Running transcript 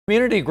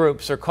Community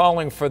groups are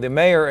calling for the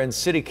mayor and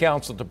city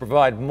council to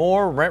provide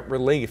more rent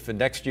relief in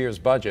next year's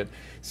budget,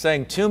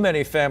 saying too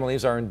many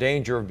families are in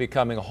danger of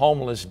becoming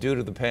homeless due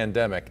to the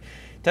pandemic.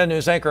 10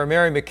 News anchor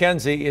Mary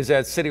McKenzie is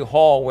at City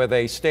Hall, where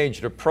they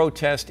staged a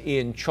protest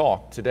in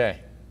chalk today.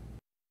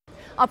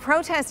 A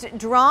protest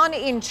drawn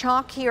in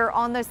chalk here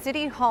on the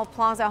City Hall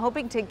Plaza,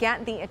 hoping to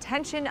get the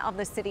attention of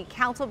the City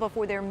Council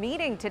before their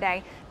meeting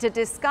today to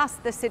discuss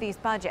the city's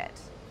budget.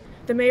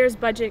 The mayor's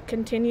budget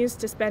continues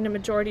to spend a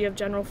majority of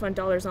general fund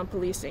dollars on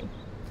policing.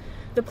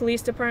 The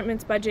police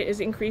department's budget is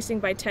increasing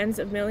by tens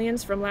of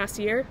millions from last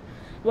year,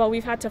 while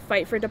we've had to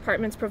fight for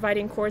departments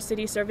providing core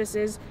city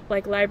services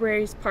like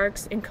libraries,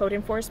 parks, and code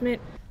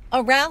enforcement.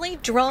 A rally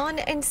drawn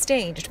and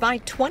staged by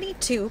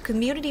 22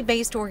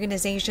 community-based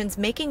organizations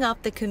making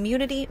up the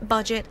Community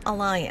Budget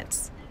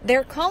Alliance.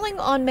 They're calling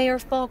on Mayor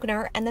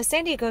Faulconer and the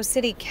San Diego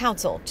City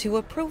Council to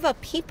approve a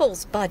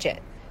people's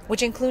budget,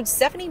 which includes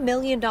 $70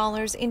 million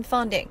in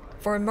funding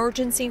for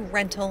emergency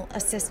rental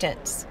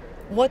assistance.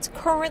 What's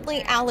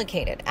currently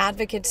allocated,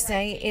 advocates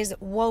say, is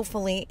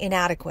woefully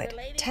inadequate,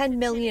 $10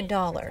 million,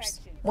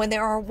 when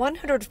there are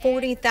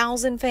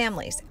 140,000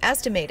 families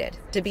estimated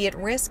to be at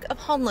risk of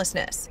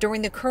homelessness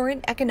during the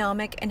current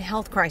economic and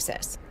health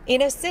crisis,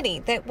 in a city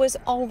that was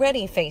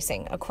already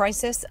facing a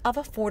crisis of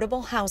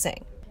affordable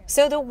housing.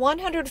 So the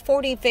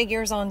 140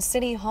 figures on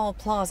City Hall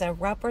Plaza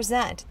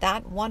represent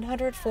that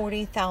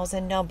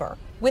 140,000 number.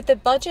 With the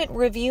budget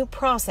review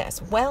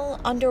process well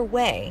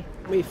underway,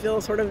 we feel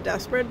sort of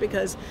desperate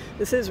because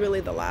this is really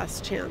the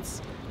last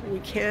chance. We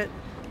can't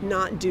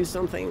not do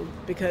something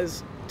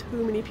because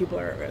too many people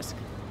are at risk,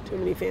 too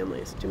many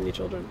families, too many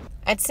children.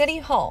 At City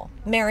Hall,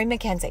 Mary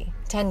McKenzie,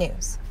 10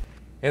 News.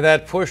 In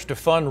that push to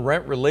fund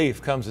rent relief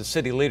comes as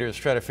city leaders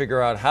try to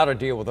figure out how to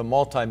deal with a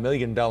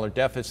multi-million-dollar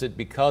deficit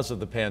because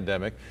of the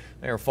pandemic.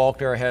 Mayor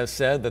Faulconer has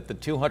said that the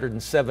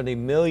 $270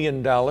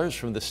 million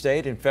from the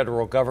state and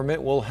federal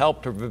government will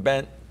help to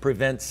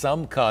prevent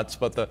some cuts,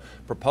 but the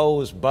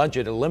proposed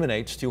budget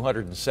eliminates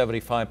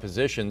 275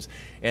 positions,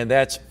 and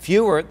that's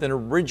fewer than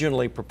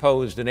originally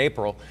proposed in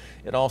April.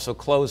 It also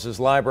closes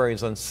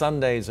libraries on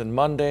Sundays and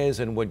Mondays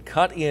and would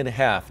cut in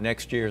half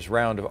next year's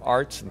round of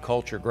arts and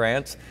culture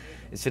grants.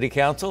 The City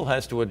Council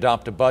has to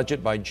adopt a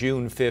budget by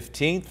June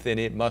 15th, and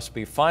it must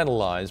be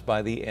finalized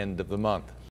by the end of the month.